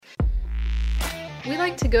We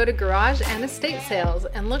like to go to garage and estate sales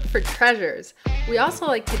and look for treasures. We also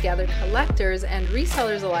like to gather collectors and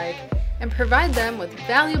resellers alike and provide them with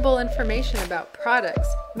valuable information about products,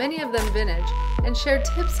 many of them vintage, and share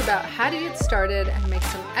tips about how to get started and make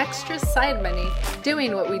some extra side money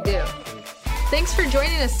doing what we do. Thanks for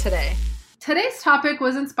joining us today. Today's topic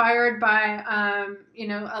was inspired by,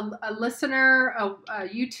 a listener, a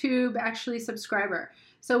YouTube actually subscriber.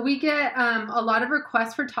 So we get a lot of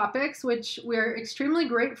requests for topics, which we're extremely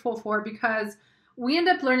grateful for because we end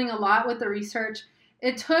up learning a lot with the research.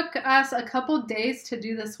 It took us a couple days to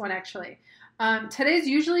do this one, actually. Today's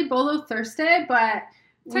usually Bolo Thursday, but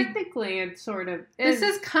technically it sort of is.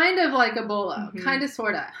 This is kind of like a Bolo, kind of,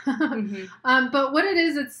 sort of. But what it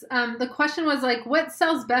is, it's the question was like, what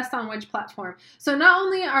sells best on which platform? So not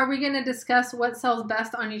only are we going to discuss what sells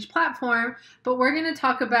best on each platform, but we're going to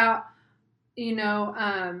talk about,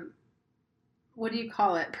 what do you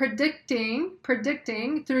call it? Predicting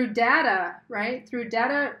through data, right? Through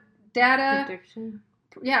data. Prediction.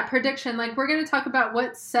 Yeah, prediction. Like we're going to talk about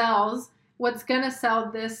what's going to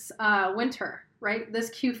sell this winter, right?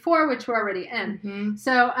 This Q4, which we're already in.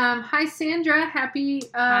 So, hi Sandra,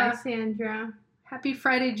 hi Sandra. Happy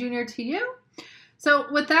Friday Junior to you. So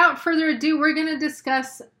without further ado, we're going to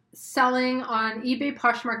discuss selling on eBay,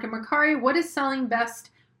 Poshmark, and Mercari. What is selling best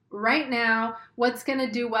right now? What's going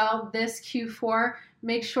to do well this Q4?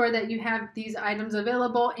 Make sure that you have these items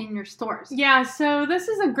available in your stores. Yeah, so this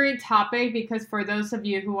is a great topic because for those of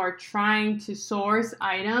you who are trying to source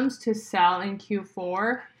items to sell in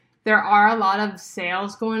Q4, there are a lot of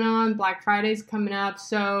sales going on. Black Friday's coming up,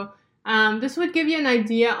 so this would give you an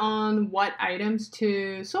idea on what items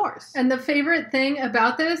to source. And the favorite thing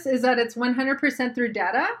about this is that it's 100% through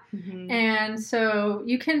data. And so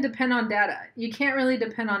you can depend on data. You can't really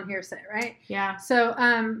depend on hearsay, right? Yeah. So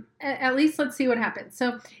at least let's see what happens.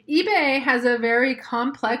 So eBay has a very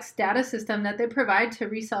complex data system that they provide to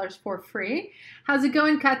resellers for free. How's it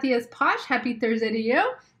going, Kathia's Posh? Happy Thursday to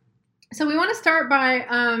you. So we want to start by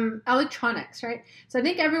electronics, right? So I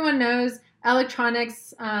think everyone knows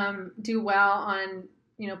electronics do well on,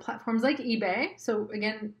 platforms like eBay. So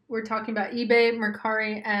again, we're talking about eBay,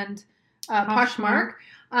 Mercari, and Poshmark.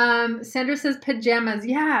 Sandra says pajamas.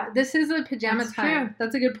 Yeah, this is a pajama time. True.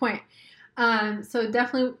 That's a good point. So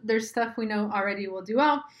definitely there's stuff we know already will do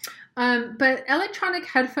well. But electronic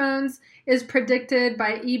headphones is predicted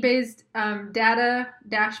by eBay's data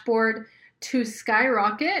dashboard to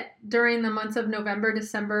skyrocket during the months of November,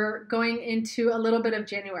 December, going into a little bit of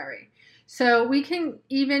January. So we can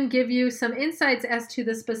even give you some insights as to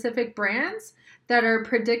the specific brands that are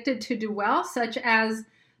predicted to do well, such as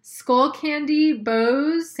Skull Candy,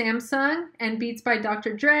 Bose, Samsung, and Beats by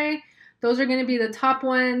Dr. Dre. Those are going to be the top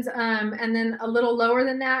ones. And then a little lower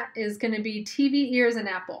than that is going to be TV ears and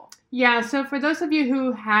Apple. Yeah, so for those of you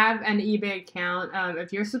who have an eBay account,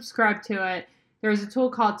 if you're subscribed to it, there's a tool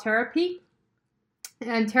called TerraPeak.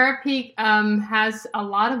 And TerraPeak has a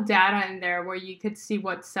lot of data in there where you could see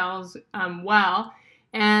what sells well.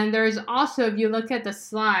 And there's also, if you look at the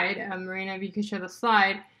slide, Marina, if you could show the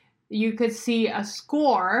slide, you could see a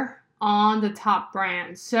score on the top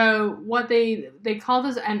brands. So what they call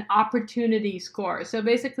this an opportunity score. So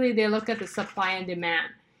basically they look at the supply and demand.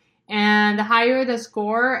 And the higher the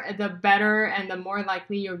score, the better and the more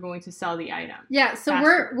likely you're going to sell the item. Yeah, so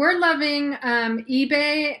we're loving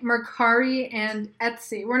eBay, Mercari, and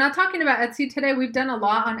Etsy. We're not talking about Etsy today. We've done a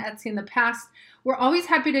lot on Etsy in the past. We're always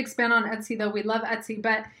happy to expand on Etsy, though. We love Etsy.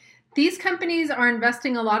 But these companies are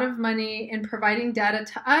investing a lot of money in providing data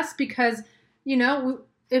to us because,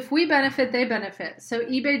 if we benefit, they benefit. So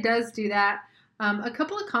eBay does do that. A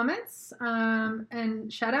couple of comments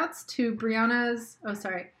and shout outs to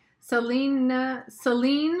Celine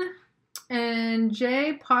and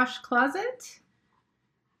Jay Posh Closet.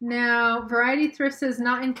 Now, Variety Thrifts is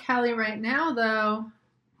not in Cali right now, though.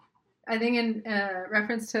 I think in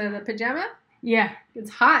reference to the pajama. Yeah.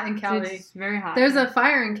 It's hot in Cali. It's very hot. There's a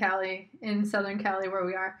fire in Cali, in Southern Cali where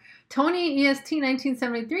we are. Tony EST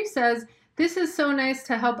 1973 says, this is so nice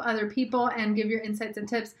to help other people and give your insights and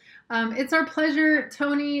tips. It's our pleasure,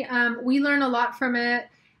 Tony. We learn a lot from it.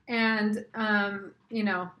 And,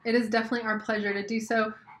 it is definitely our pleasure to do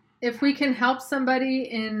so. If we can help somebody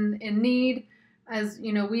in need, as,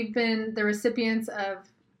 we've been the recipients of,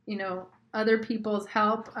 other people's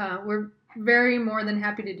help, we're very more than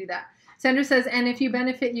happy to do that. Sandra says, and if you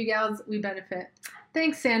benefit, you gals, we benefit.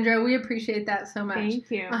 Thanks, Sandra. We appreciate that so much.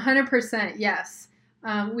 Thank you. 100%, yes.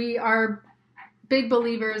 We are big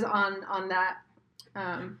believers on that.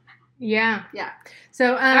 Yeah.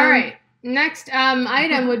 So, all right. Next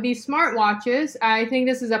item would be smartwatches. I think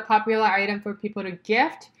this is a popular item for people to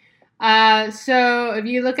gift. So if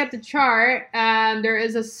you look at the chart, there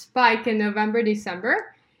is a spike in November,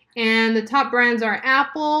 December. And the top brands are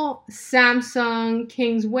Apple, Samsung,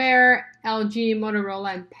 Kingswear, LG,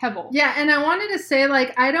 Motorola, and Pebble. Yeah, and I wanted to say,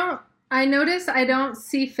 like, I noticed I don't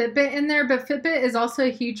see Fitbit in there, but Fitbit is also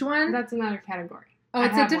a huge one. That's another category. Oh,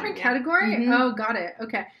 it's a different category? Mm-hmm. Oh, got it.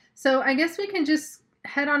 Okay. So I guess we can just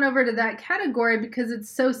head on over to that category because it's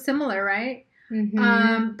so similar, right?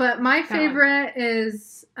 Mm-hmm. But my favorite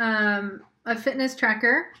is a fitness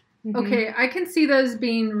tracker. Mm-hmm. Okay, I can see those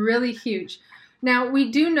being really huge. Now, we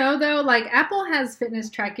do know, though, like, Apple has fitness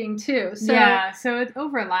tracking, too. So yeah, so it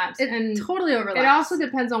overlaps. It totally overlaps. It also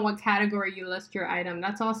depends on what category you list your item.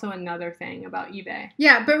 That's also another thing about eBay.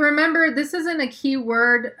 Yeah, but remember, this isn't a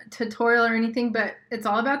keyword tutorial or anything, but it's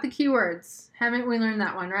all about the keywords. Haven't we learned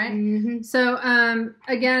that one, right? Mm-hmm. So,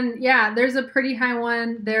 again, yeah, there's a pretty high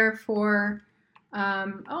one there for...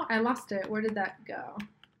 oh, I lost it. Where did that go?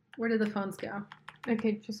 Where did the phones go?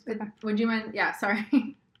 Okay, just go back. Would you mind? Yeah,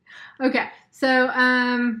 sorry. Okay, so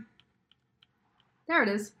there it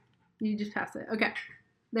is. You just passed it. Okay,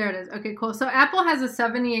 there it is. Okay, cool. So Apple has a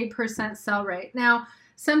 78% sell rate. Now,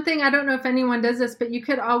 something, I don't know if anyone does this, but you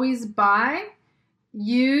could always buy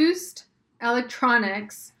used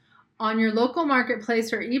electronics on your local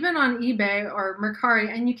marketplace or even on eBay or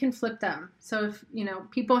Mercari, and you can flip them. So if, you know,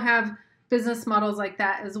 people have business models like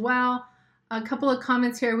that as well. A couple of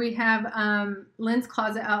comments here. We have Lynn's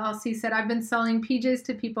Closet LLC said, I've been selling PJs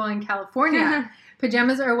to people in California.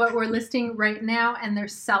 Pajamas are what we're listing right now, and they're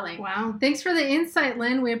selling. Wow. Thanks for the insight,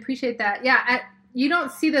 Lynn. We appreciate that. Yeah, you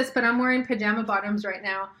don't see this, but I'm wearing pajama bottoms right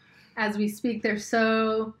now as we speak. They're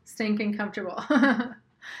so stinking comfortable.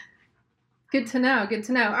 Good to know. Good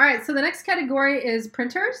to know. All right. So the next category is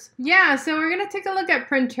printers. Yeah. So we're going to take a look at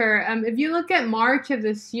printer. If you look at March of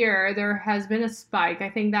this year, there has been a spike. I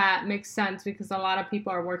think that makes sense because a lot of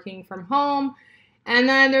people are working from home. And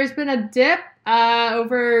then there's been a dip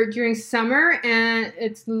over during summer, and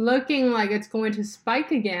it's looking like it's going to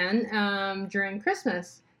spike again during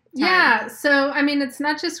Christmas time. Yeah. So, I mean, it's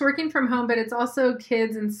not just working from home, but it's also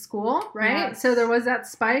kids in school, right? Yes. So there was that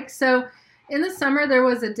spike. So in the summer, there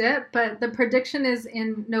was a dip, but the prediction is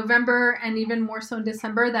in November and even more so in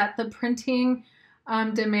December that the printing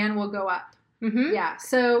demand will go up. Mm-hmm. Yeah.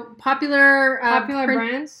 So popular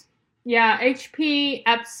brands. Yeah. HP,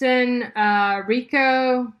 Epson,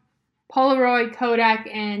 Ricoh, Polaroid, Kodak,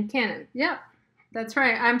 and Canon. Yeah, that's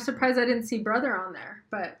right. I'm surprised I didn't see Brother on there,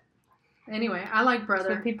 but anyway, I like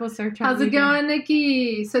Brother. So people search on How's it going,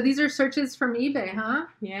 Nikki? So these are searches from eBay, huh?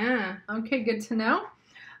 Yeah. Okay, good to know.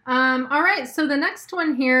 All right, so the next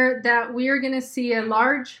one here that we are going to see a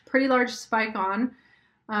pretty large spike on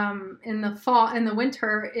in the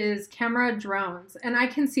winter is camera drones. And I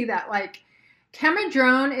can see that, like, camera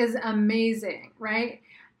drone is amazing, right?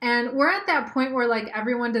 And we're at that point where, like,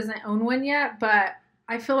 everyone doesn't own one yet, but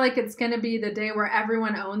I feel like it's going to be the day where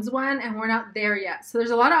everyone owns one, and we're not there yet. So there's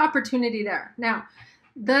a lot of opportunity there. Now,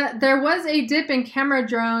 there was a dip in camera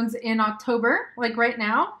drones in October, like right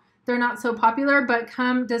now. They're not so popular, but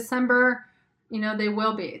come December, you know, they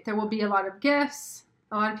will be. There will be a lot of gifts.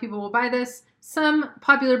 A lot of people will buy this. Some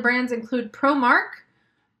popular brands include ProMark,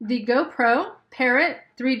 the GoPro, Parrot,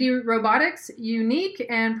 3D Robotics, Unique,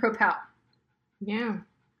 and Propel. Yeah.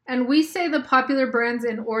 And we say the popular brands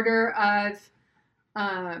in order of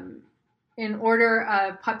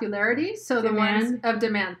popularity. So demand. The ones of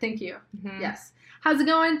demand. Thank you. Mm-hmm. Yes. How's it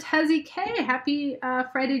going, Tezzy K? Happy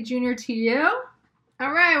Friday Junior to you.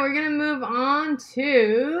 All right, we're going to move on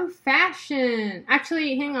to fashion.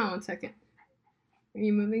 Actually, hang on one second. Are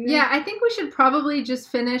you moving there? Yeah, I think we should probably just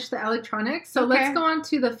finish the electronics. So let's go on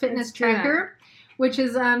to the fitness tracker, which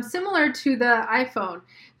is similar to the iPhone.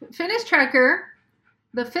 Fitness tracker,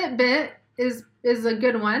 the Fitbit is a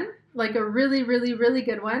good one, like a really, really, really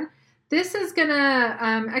good one. This is going to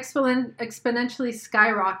exponentially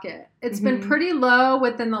skyrocket. It's been pretty low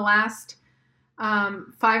within the last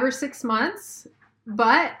 5 or 6 months.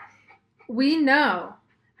 But we know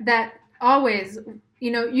that always,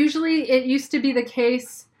 you know, usually it used to be the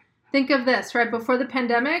case. Think of this, right? Before the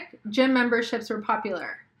pandemic, gym memberships were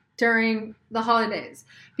popular during the holidays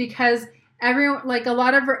because everyone, like a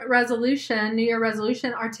lot of New Year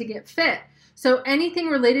resolution are to get fit. So anything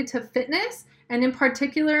related to fitness, and in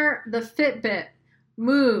particular, the Fitbit,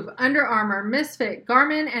 Move, Under Armour, Misfit,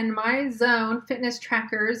 Garmin, and My Zone fitness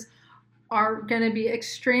trackers are going to be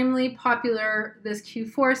extremely popular this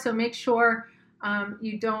Q4. So make sure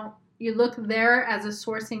you look there as a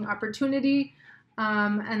sourcing opportunity.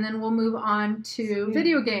 And then we'll move on to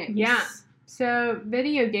video games. Yeah. So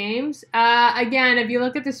video games, again, if you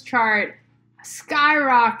look at this chart,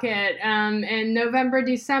 skyrocket in November,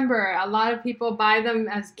 December. A lot of people buy them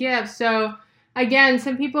as gifts. So again,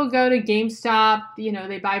 some people go to GameStop,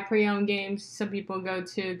 they buy pre-owned games. Some people go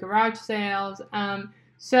to garage sales.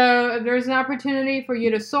 So if there's an opportunity for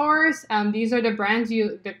you to source, these are the brands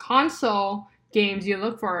the console games you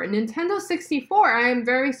look for. Nintendo 64, I am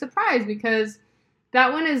very surprised because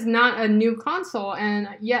that one is not a new console, and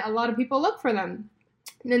yet a lot of people look for them.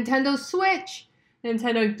 Nintendo Switch,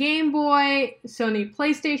 Nintendo Game Boy, Sony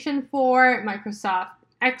PlayStation 4, Microsoft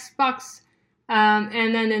Xbox,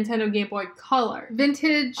 and then Nintendo Game Boy Color.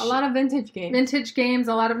 Vintage. A lot of vintage games. Vintage games,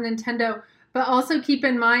 a lot of Nintendo. But also keep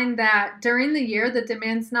in mind that during the year, the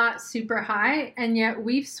demand's not super high, and yet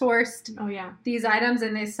we've sourced these items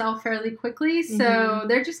and they sell fairly quickly. So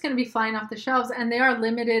they're just going to be flying off the shelves, and they are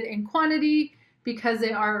limited in quantity because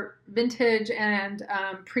they are vintage and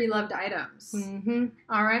pre-loved items.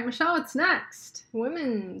 All right, Michelle, what's next?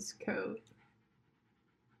 Women's coat.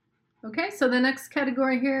 Okay, so the next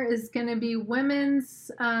category here is going to be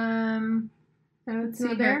women's. Let's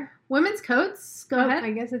see here. Women's coats. Go ahead.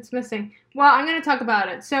 I guess it's missing. Well, I'm going to talk about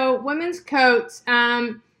it. So women's coats.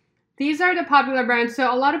 These are the popular brands.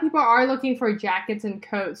 So a lot of people are looking for jackets and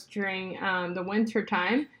coats during the winter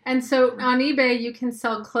time. And so on eBay, you can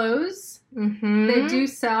sell clothes. They do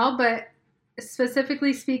sell, but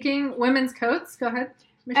specifically speaking, women's coats. Go ahead,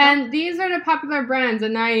 Michelle. And these are the popular brands.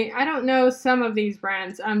 And I don't know some of these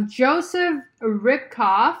brands. Joseph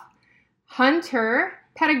Ribkoff, Hunter,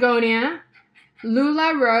 Patagonia,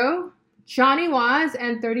 LuLaRoe, Johnny Was,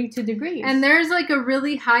 and 32 Degrees. And there's like a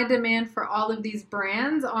really high demand for all of these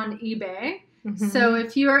brands on eBay. So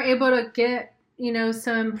if you are able to get,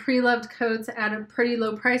 some pre-loved coats at a pretty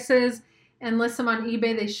low prices and list them on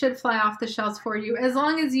eBay, they should fly off the shelves for you as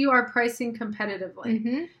long as you are pricing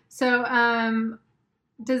competitively. So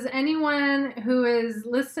does anyone who is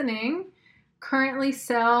listening currently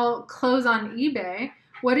sell clothes on eBay?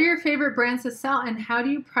 What are your favorite brands to sell, and how do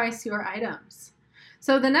you price your items?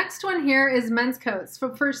 So the next one here is men's coats.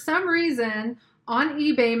 So for some reason, on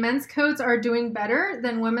eBay, men's coats are doing better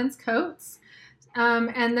than women's coats.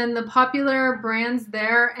 And then the popular brands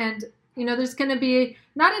there, and there's going to be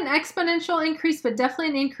not an exponential increase, but definitely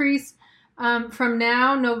an increase from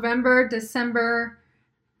now, November, December,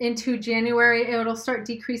 into January. It'll start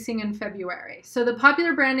decreasing in February. So the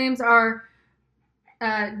popular brand names are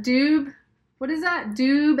Doob. What is that?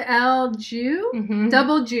 Doob L Jew?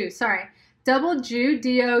 Double Jew, sorry. Double Jew,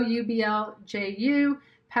 Doublju,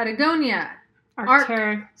 Patagonia,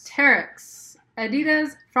 Arc'teryx,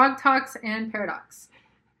 Adidas, Frog Talks, and Paradox.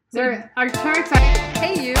 Arc'teryx.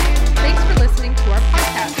 Hey you, thanks for listening to our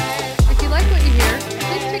podcast. If you like what you hear,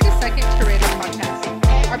 please take a second to rate our podcast.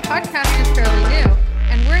 Our podcast is fairly new,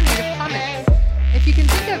 and we're in need of comments. If you can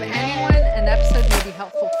think of anyone an episode may be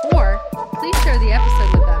helpful for, please share the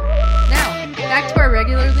episode with them. Now, back to our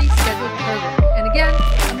regularly scheduled program. And again,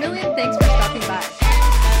 a million thanks for stopping by.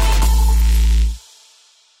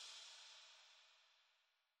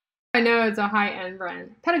 I know it's a high-end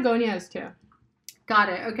brand. Patagonia is too. Got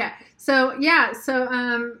it. Okay. So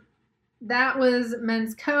that was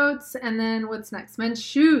men's coats, and then what's next? Men's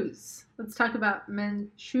shoes. Let's talk about men's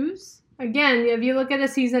shoes. Again, if you look at the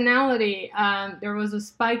seasonality, there was a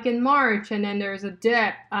spike in March, and then there's a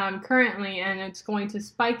dip currently, and it's going to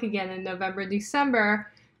spike again in November,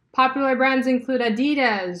 December. Popular brands include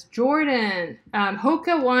Adidas, Jordan,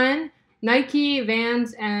 Hoka One, Nike,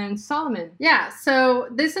 Vans, and Salomon. Yeah, so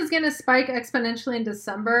this is going to spike exponentially in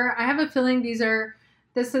December. I have a feeling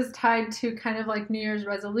this is tied to kind of like New Year's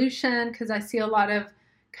resolution, because I see a lot of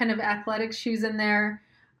kind of athletic shoes in there.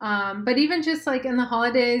 But even just like in the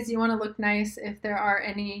holidays, you want to look nice if there are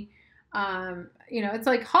any, it's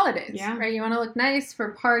like holidays, right? You want to look nice for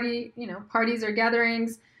parties or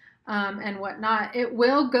gatherings and whatnot. It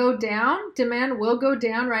will go down. Demand will go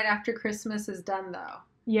down right after Christmas is done, though.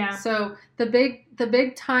 Yeah. So the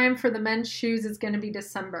big time for the men's shoes is going to be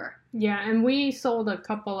December. Yeah, and we sold a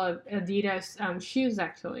couple of Adidas shoes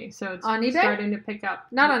actually. So it's on eBay? Starting to pick up.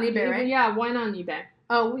 Not on eBay, right? Yeah, one on eBay.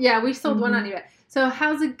 Oh, yeah, we sold one on eBay. So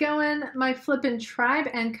how's it going, my flippin' tribe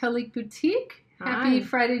and Khalik Boutique? Happy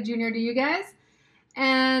Friday Junior to you guys.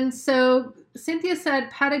 And so Cynthia said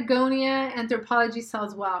Patagonia Anthropology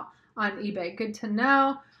sells well on eBay. Good to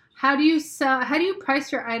know. How do you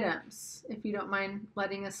price your items, if you don't mind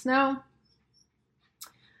letting us know?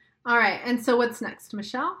 All right, and so what's next,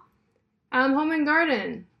 Michelle? Home and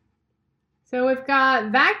garden. So we've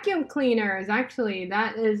got vacuum cleaners. Actually,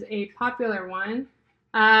 that is a popular one.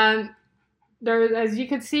 There, as you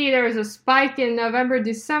can see, there's a spike in November,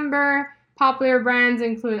 December. Popular brands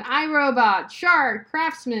include iRobot, Shark,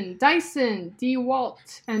 Craftsman, Dyson,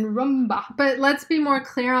 DeWalt, and Roomba. But let's be more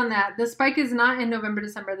clear on that. The spike is not in November,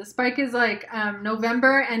 December. The spike is like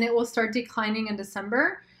November, and it will start declining in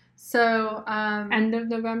December. So end of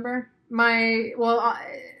November? It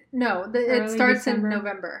starts December? in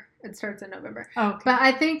November. It starts in November. Oh, okay. But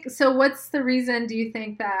I think, so what's the reason do you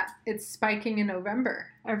think that it's spiking in November?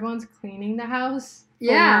 Everyone's cleaning the house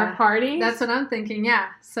Yeah, for parties. That's what I'm thinking, yeah.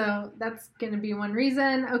 So that's going to be one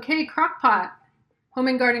reason. Okay, crock pot. Home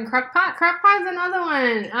and garden crock pot. Crock pot's another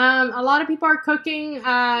one. A lot of people are cooking,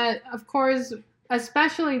 of course,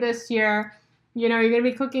 especially this year. You know, you're going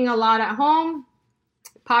to be cooking a lot at home.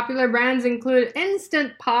 Popular brands include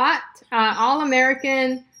Instant Pot, All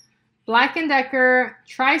American, Black & Decker,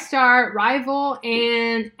 TriStar, Rival,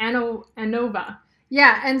 and Anova.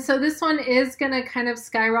 Yeah, and so this one is going to kind of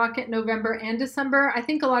skyrocket November and December. I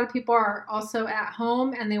think a lot of people are also at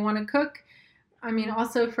home and they want to cook. I mean,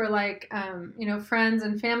 also for like, friends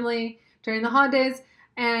and family during the holidays.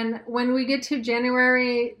 And when we get to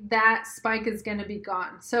January, that spike is going to be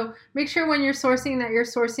gone. So make sure when you're sourcing that you're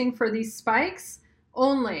sourcing for these spikes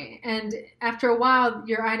only. And after a while,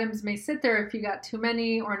 your items may sit there if you got too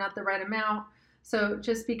many or not the right amount. So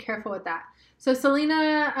just be careful with that. So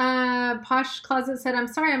Selena Posh Closet said, I'm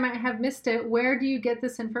sorry, I might have missed it. Where do you get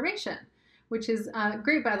this information? Which is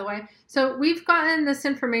great, by the way. So we've gotten this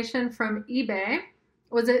information from eBay.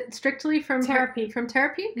 Was it strictly from Terapeak? From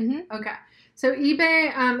Terapeak? Mm-hmm. Okay. So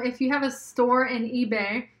eBay, if you have a store in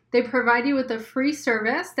eBay, they provide you with a free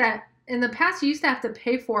service that in the past you used to have to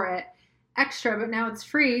pay for it extra, but now it's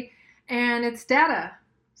free and it's data.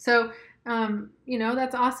 So,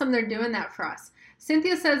 that's awesome. They're doing that for us.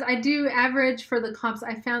 Cynthia says, I do average for the comps.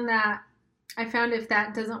 I found if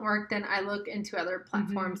that doesn't work, then I look into other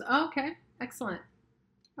platforms. Mm-hmm. Oh, okay. Excellent.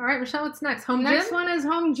 All right, Michelle, what's next? Home gym? Next one is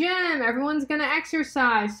home gym. Everyone's going to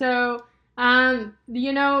exercise. So,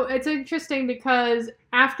 it's interesting because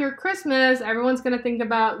after Christmas, everyone's going to think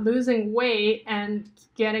about losing weight and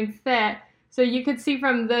getting fit. So you could see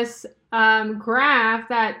from this graph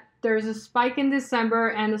that there's a spike in December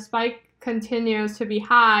and the spike continues to be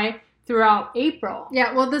high throughout April.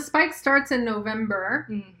 Yeah, well, the spike starts in November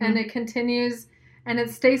and it continues and it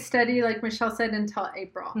stays steady, like Michelle said, until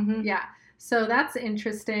April. Mm-hmm. Yeah, so that's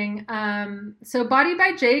interesting. So Body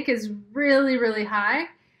by Jake is really, really high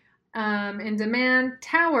in demand.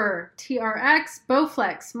 Tower, TRX,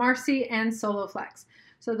 Bowflex, Marcy, and Soloflex.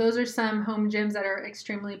 So those are some home gyms that are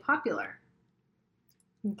extremely popular.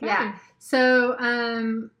 Okay. Yeah. So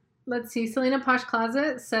let's see. Selena Posh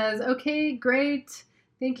Closet says, okay, great.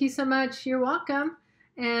 Thank you so much. You're welcome.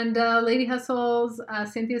 And Lady Hustles,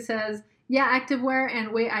 Cynthia says, yeah, activewear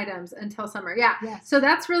and weight items until summer. Yeah. Yes. So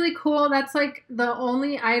that's really cool. That's like the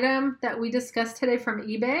only item that we discussed today from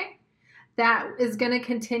eBay that is going to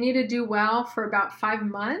continue to do well for about 5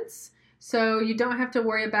 months. So you don't have to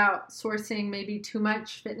worry about sourcing maybe too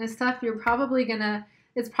much fitness stuff. It's probably going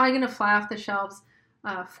to fly off the shelves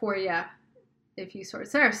for you if you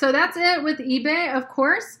source there. So that's it with eBay, of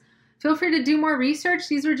course. Feel free to do more research.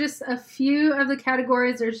 These were just a few of the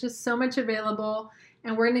categories. There's just so much available.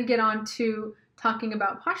 And we're going to get on to talking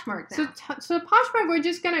about Poshmark now. So Poshmark, we're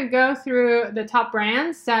just going to go through the top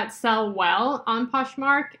brands that sell well on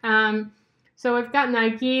Poshmark. So we've got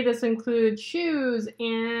Nike. This includes shoes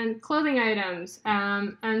and clothing items.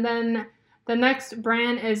 And then the next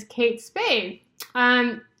brand is Kate Spade.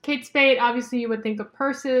 Kate Spade, obviously you would think of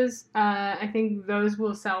purses. I think those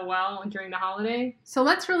will sell well during the holiday. So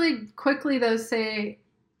let's really quickly, though, say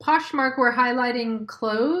Poshmark, we're highlighting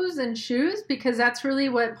clothes and shoes because that's really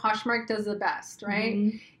what Poshmark does the best, right?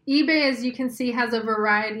 Mm-hmm. eBay, as you can see, has a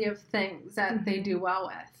variety of things that they do well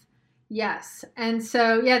with. Yes. And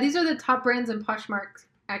so, yeah, these are the top brands in Poshmark,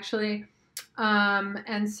 actually.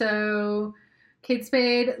 And so Kate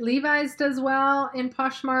Spade, Levi's does well in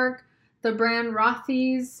Poshmark. The brand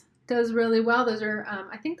Rothy's does really well. Those are,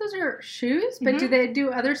 I think those are shoes, but do they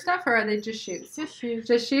do other stuff or are they just shoes? Just shoes.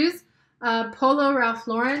 Just shoes. Polo Ralph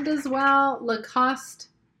Lauren does well. Lacoste,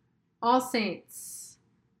 All Saints,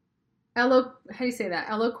 how do you say that?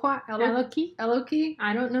 Eloquii?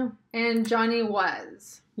 I don't know. And Johnny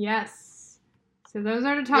Was. Yes. So those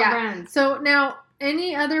are the top brands. So now,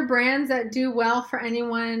 any other brands that do well for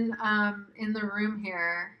anyone in the room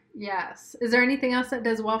here? Yes. Is there anything else that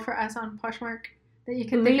does well for us on Poshmark that you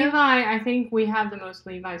can think of? Levi, I think we have the most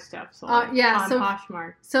Levi stuff on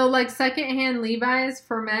Poshmark. So like secondhand Levi's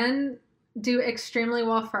for men do extremely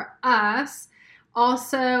well for us.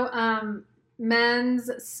 Also,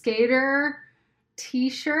 men's skater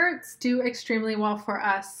t-shirts do extremely well for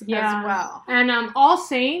us as well. And All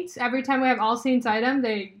Saints, every time we have All Saints item,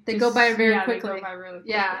 they go by very quickly. They go by really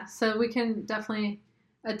quickly. Yeah, so we can definitely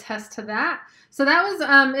attest to that. So that was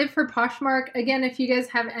it for Poshmark. Again, if you guys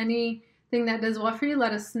have anything that does well for you,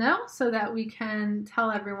 let us know so that we can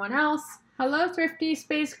tell everyone else. Hello, Thrifty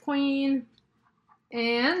Space Queen.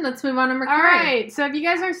 And let's move on to Mercari. All right, so if you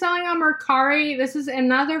guys are selling on Mercari, this is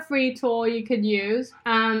another free tool you could use.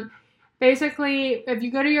 Basically, if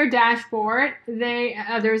you go to your dashboard,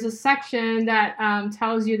 there's a section that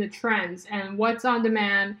tells you the trends and what's on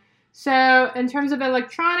demand. So in terms of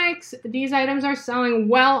electronics, these items are selling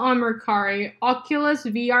well on Mercari. Oculus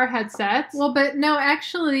VR headsets. Well, but no,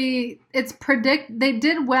 actually, they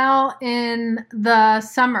did well in the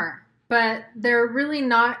summer, but they're really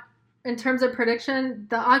not, in terms of prediction,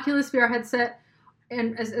 the Oculus VR headset,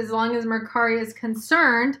 and as long as Mercari is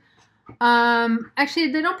concerned,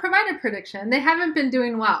 actually, they don't provide a prediction. They haven't been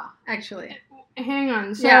doing well, actually. Hang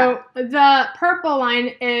on. So the purple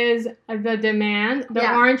line is the demand.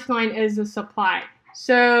 The orange line is the supply.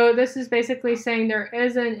 So this is basically saying there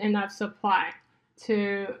isn't enough supply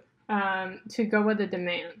to go with the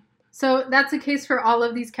demand. So that's the case for all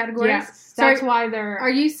of these categories? Yes. That's why they're Are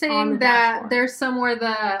you saying that dashboard. there's somewhere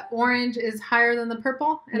the orange is higher than the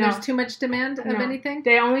purple? And there's too much demand of anything?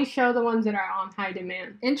 They only show the ones that are on high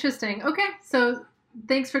demand. Interesting. Okay. So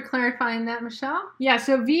thanks for clarifying that, Michelle. Yeah,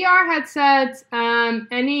 so VR headsets,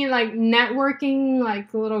 any like networking,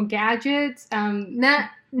 like little gadgets,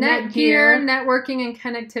 Netgear, networking, and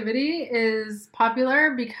connectivity is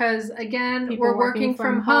popular because, again, people we're working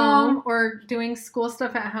from home or doing school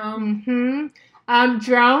stuff at home.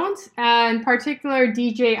 Drones, in particular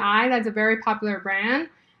DJI, that's a very popular brand.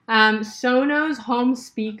 Sonos home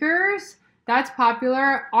speakers, that's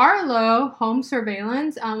popular. Arlo, home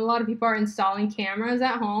surveillance. A lot of people are installing cameras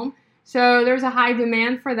at home. So there's a high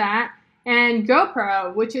demand for that. And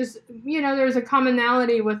GoPro, which is, there's a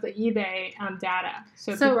commonality with the eBay data.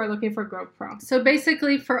 So people are looking for GoPro. So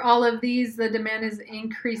basically for all of these, the demand is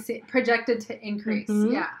projected to increase.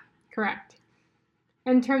 Yeah. Correct.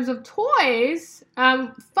 In terms of toys,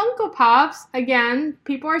 Funko Pops, again,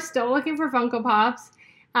 people are still looking for Funko Pops.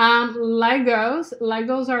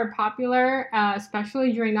 Legos are popular,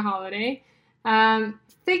 especially during the holiday.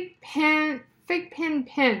 Fig pin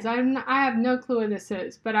pins. I have no clue what this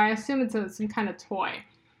is, but I assume it's some kind of toy.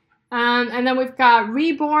 And then we've got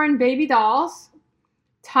reborn baby dolls.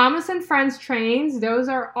 Thomas and Friends trains. Those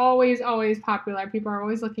are always popular. People are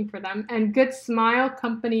always looking for them. And Good Smile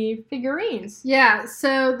Company figurines. Yeah,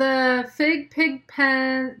 so the Pig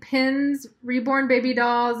pins, reborn baby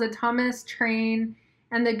dolls, the Thomas train,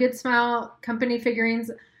 and the Good Smile Company figurines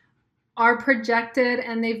are projected,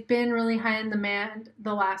 and they've been really high in demand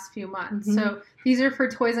the last few months. So these are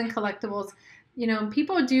for toys and collectibles.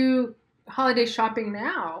 People do holiday shopping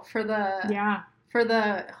now for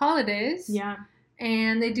the holidays. Yeah.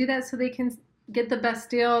 And they do that so they can get the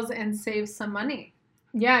best deals and save some money.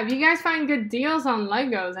 Yeah, if you guys find good deals on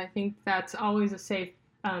Legos, I think that's always a safe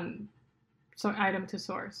item to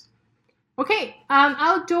source. Okay,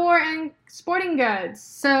 outdoor and sporting goods.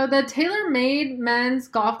 So the tailor-made men's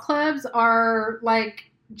golf clubs are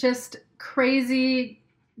just crazy,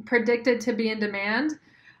 predicted to be in demand.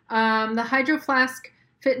 The Hydro Flask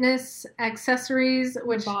fitness accessories,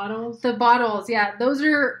 which the bottles,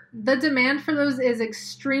 the demand for those is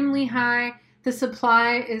extremely high. The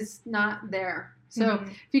supply is not there. So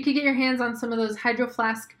if you could get your hands on some of those Hydro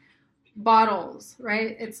Flask bottles,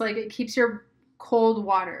 right? It's like it keeps your cold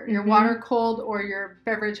water, your water cold or your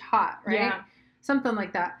beverage hot, right? Yeah. Something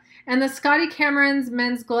like that. And the Scotty Cameron's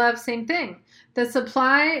men's glove, same thing. The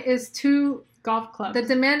supply is too golf clubs. The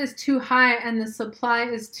demand is too high and the supply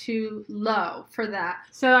is too low for that.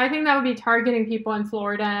 So I think that would be targeting people in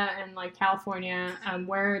Florida and California,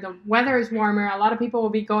 where the weather is warmer. A lot of people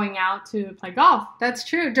will be going out to play golf. That's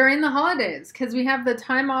true, during the holidays, because we have the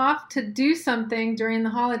time off to do something during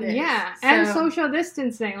the holidays. Yeah, and social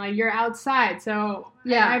distancing, you're outside. So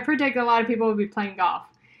yeah, I predict a lot of people will be playing golf.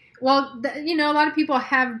 Well, a lot of people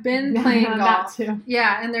have been playing golf. That too.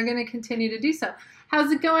 Yeah, and they're going to continue to do so. How's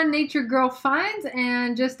it going, Nature Girl Finds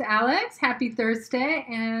and Just Alex? Happy Thursday.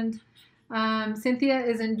 And Cynthia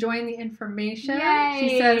is enjoying the information. Yay.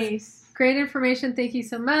 She says, great information. Thank you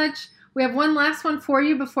so much. We have one last one for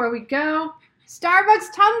you before we go.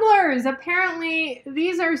 Starbucks tumblers. Apparently,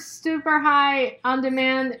 these are super high on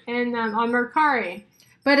demand and on Mercari.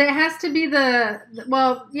 But it has to be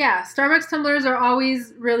Starbucks tumblers are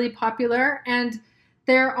always really popular, and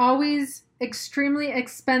they're always extremely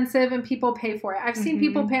expensive, and people pay for it. I've seen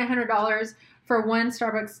people pay $100 for one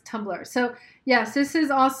Starbucks tumbler. So yes, this is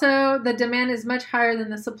also, the demand is much higher than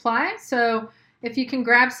the supply. So if you can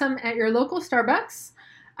grab some at your local Starbucks.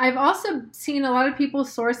 I've also seen a lot of people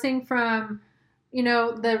sourcing from,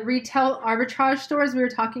 the retail arbitrage stores we were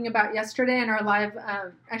talking about yesterday in our live,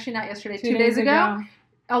 actually not yesterday, 2 days ago.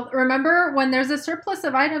 Remember, when there's a surplus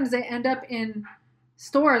of items, they end up in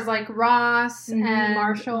stores like Ross and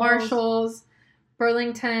Marshall's,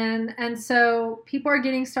 Burlington. And so people are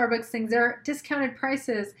getting Starbucks things. They're discounted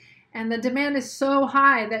prices. And the demand is so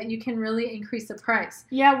high that you can really increase the price.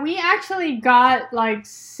 Yeah, we actually got like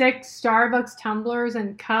 6 Starbucks tumblers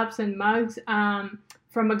and cups and mugs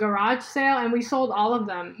from a garage sale, and we sold all of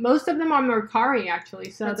them. Most of them on Mercari,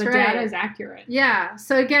 actually, so the data is accurate. Yeah,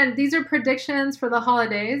 so again, these are predictions for the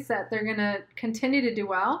holidays that they're going to continue to do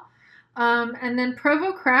well. And then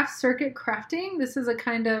Provo Craft Circuit Crafting. This is a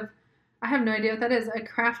kind of, I have no idea what that is, a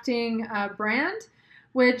crafting brand,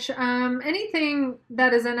 which anything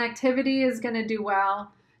that is an activity is going to do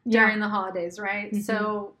well during the holidays, right? Mm-hmm.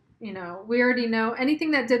 So, we already know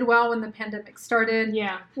anything that did well when the pandemic started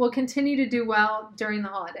will continue to do well during the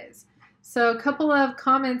holidays. So a couple of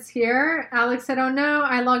comments here. Alex said, "Oh no,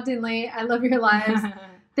 I logged in late. I love your lives."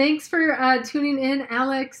 Thanks for tuning in,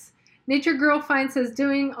 Alex. Nature Girl Fine says,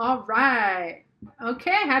 "Doing all right."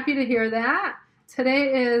 Okay, happy to hear that.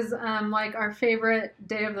 Today is like our favorite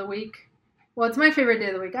day of the week. Well, it's my favorite day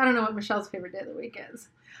of the week. I don't know what Michelle's favorite day of the week is.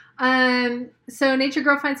 So Nature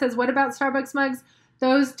Girlfriend says, "What about Starbucks mugs?"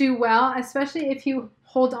 Those do well, especially if you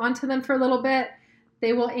hold on to them for a little bit.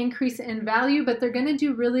 They will increase in value, but they're going to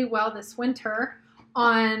do really well this winter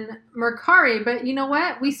on Mercari. But you know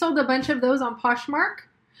what? We sold a bunch of those on Poshmark,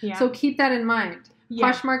 so keep that in mind.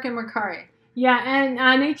 Poshmark and Mercari. Yeah,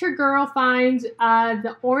 and Nature Girl finds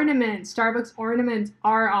the ornaments, Starbucks ornaments,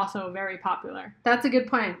 are also very popular. That's a good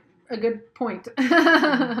point.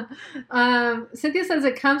 Cynthia says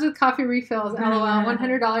it comes with coffee refills. LOL.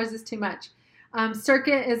 $100 is too much.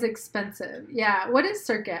 Circuit is expensive. Yeah. What is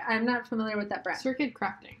Circuit? I'm not familiar with that brand. Circuit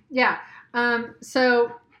Crafting. Yeah.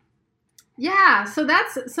 So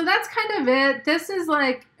that's kind of it. This is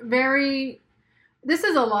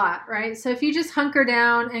a lot, right? So if you just hunker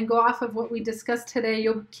down and go off of what we discussed today,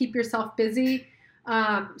 you'll keep yourself busy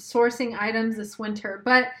sourcing items this winter.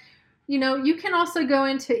 But you can also go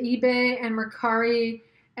into eBay and Mercari,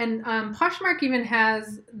 and Poshmark even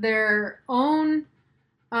has their own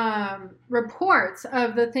reports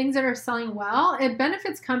of the things that are selling well. It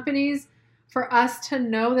benefits companies for us to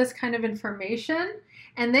know this kind of information,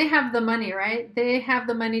 and they have the money, right? They have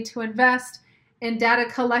the money to invest in data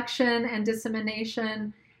collection and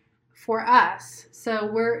dissemination for us. So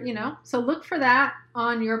so look for that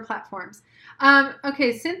on your platforms.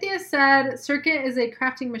 Okay, Cynthia said Circuit is a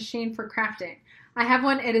crafting machine for crafting. I have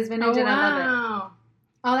one. It is vintage and I love it.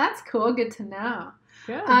 Oh, that's cool. Good to know.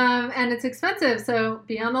 Good. And it's expensive, so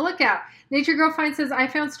be on the lookout. Nature Girlfriend says, "I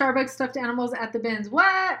found Starbucks stuffed animals at the bins."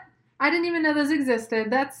 What? I didn't even know those existed.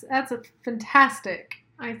 That's a fantastic.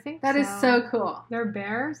 I think that is so cool. They're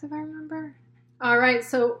bears, if I remember. All right,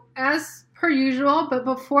 so as per usual, but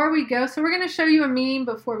before we go, so we're going to show you a meme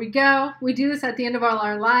before we go. We do this at the end of all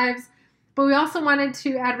our lives, but we also wanted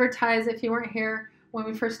to advertise, if you weren't here when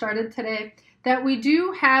we first started today, that we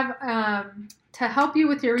do have, to help you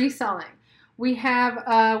with your reselling, we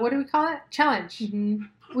have, what do we call it? Challenge. Mm-hmm.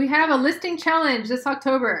 We have a listing challenge this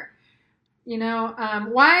October.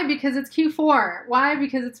 Why? Because it's Q4. Why?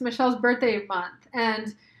 Because it's Michelle's birthday month.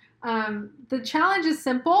 And the challenge is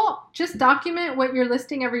simple. Just document what you're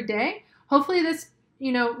listing every day. Hopefully this,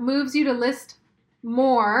 moves you to list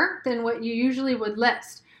more than what you usually would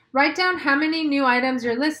list. Write down how many new items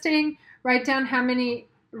you're listing. Write down how many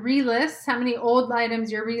relists, how many old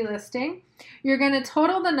items you're relisting. You're going to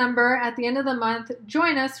total the number at the end of the month.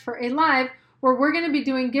 Join us for a live where we're going to be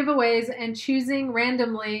doing giveaways and choosing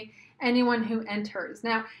randomly anyone who enters.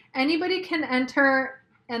 Now, anybody can enter,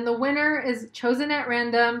 and the winner is chosen at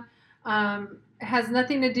random. It has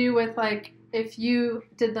nothing to do with if you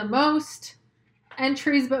did the most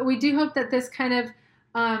entries, but we do hope that this kind of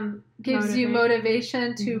gives you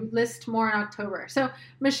motivation to list more in October. So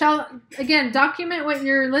Michelle, again, document what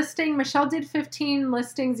you're listing. Michelle did 15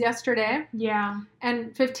 listings yesterday. Yeah.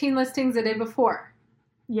 And 15 listings the day before.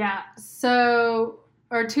 Yeah. So,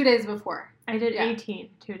 or 2 days before. I did 18,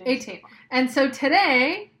 2 days 18. before. And so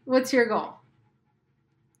today, what's your goal?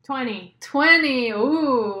 20.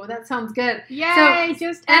 Ooh, that sounds good. Yay,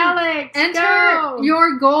 Alex, enter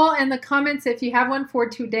your goal in the comments if you have one for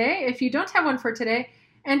today. If you don't have one for today,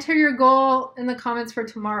 enter your goal in the comments for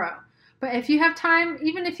tomorrow. But if you have time,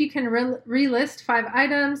 even if you can relist 5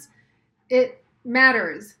 items, it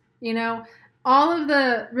matters. all of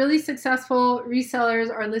the really successful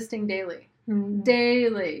resellers are listing daily.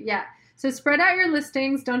 Daily, yeah. So spread out your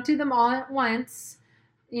listings. Don't do them all at once.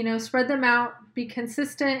 Spread them out. Be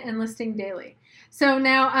consistent and listing daily. So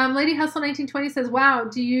now, Lady Hustle 1920 says, wow,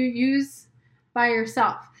 do you use by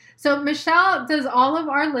yourself? So Michelle does all of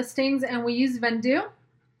our listings, and we use Vendoo.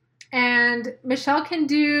 And Michelle can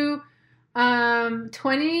do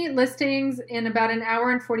 20 listings in about an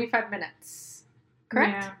hour and 45 minutes.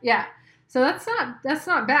 Correct? Yeah. So that's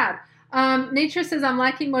not bad. Nature says, I'm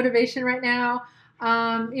lacking motivation right now.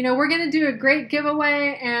 We're going to do a great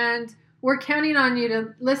giveaway, and we're counting on you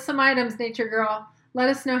to list some items, Nature Girl. Let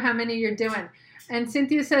us know how many you're doing. And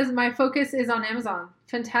Cynthia says, my focus is on Amazon.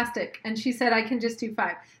 Fantastic. And she said, I can just do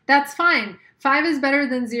 5. That's fine. 5 is better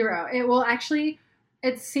than 0. It will actually,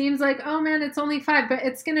 it seems like, oh man, it's only 5, but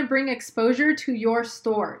it's going to bring exposure to your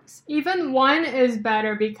stores. Even 1 is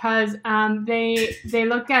better because they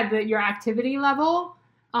look at your activity level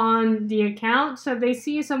on the account. So if they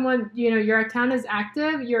see someone, your account is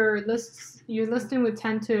active, your listing would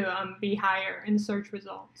tend to be higher in search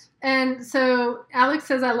results. And so Alex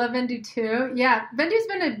says, I love Vendoo too. Yeah, Vendoo's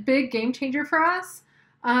been a big game changer for us.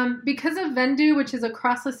 Because of Vendoo, which is a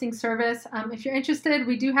cross-listing service, if you're interested,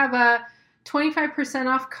 we do have a 25%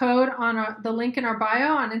 off code on the link in our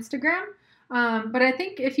bio on Instagram. But I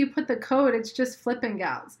think if you put the code, it's just flipping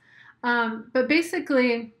gals. But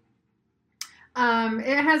basically,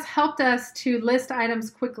 it has helped us to list items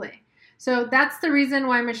quickly. So that's the reason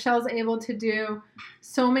why Michelle's able to do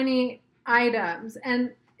so many items.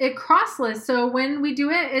 And it cross-lists. So when we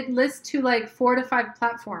do it, it lists to like 4 to 5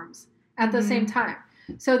 platforms at the same time.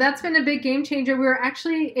 So that's been a big game changer. We were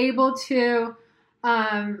actually able to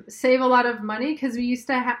save a lot of money because we used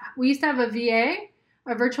to have a VA,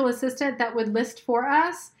 a virtual assistant that would list for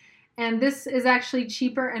us. And this is actually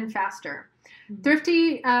cheaper and faster.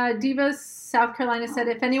 Thrifty Divas South Carolina said,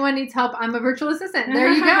 if anyone needs help, I'm a virtual assistant. There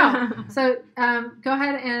you go. So go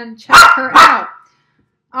ahead and check her out.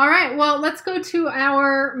 All right. Well, let's go to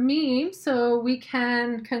our meme so we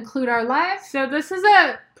can conclude our live. So this is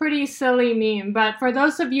a pretty silly meme, but for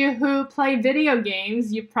those of you who play video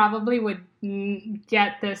games, you probably would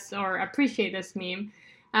get this or appreciate this meme.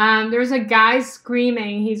 There's a guy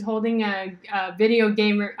screaming. He's holding a video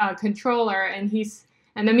game controller, and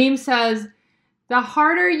the meme says, the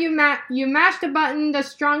harder you mash the button, the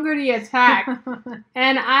stronger the attack.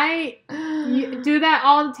 And I do that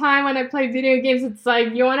all the time when I play video games. It's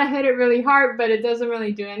like you want to hit it really hard, but it doesn't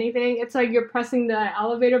really do anything. It's like you're pressing the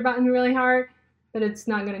elevator button really hard, but it's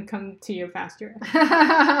not going to come to you faster.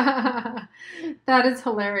 That is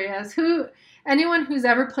hilarious. Anyone who's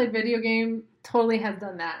ever played video game totally has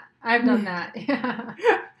done that. I've done that. Yeah.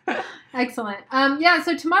 Excellent.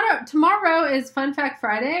 So tomorrow is Fun Fact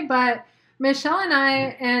Friday, but Michelle and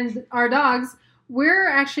I and our dogs, we're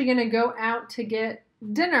actually going to go out to get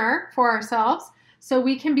dinner for ourselves so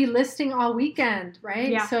we can be listing all weekend, right?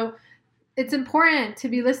 Yeah. So it's important to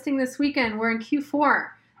be listing this weekend. We're in Q4.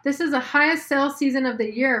 This is the highest sales season of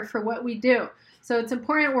the year for what we do. So it's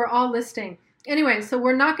important we're all listing. Anyway, so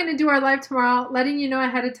we're not going to do our live tomorrow, letting you know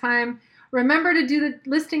ahead of time. Remember to do the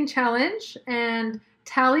listing challenge and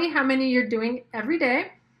tally how many you're doing every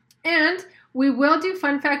day. And we will do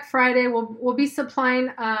Fun Fact Friday. We'll be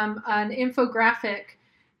supplying an infographic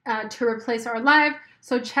to replace our live.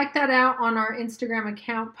 So check that out on our Instagram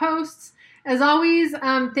account posts. As always,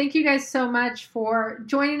 thank you guys so much for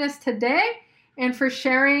joining us today and for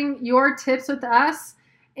sharing your tips with us.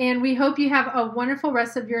 And we hope you have a wonderful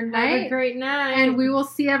rest of your night. Have a great night. And we will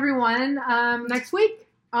see everyone next week.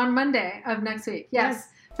 On Monday of next week. Yes.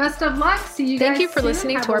 Best of luck. See you guys. Thank you for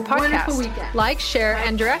listening to our podcast. Weekend. Like, share,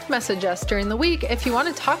 and direct message us during the week if you want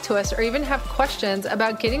to talk to us or even have questions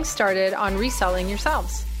about getting started on reselling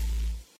yourselves.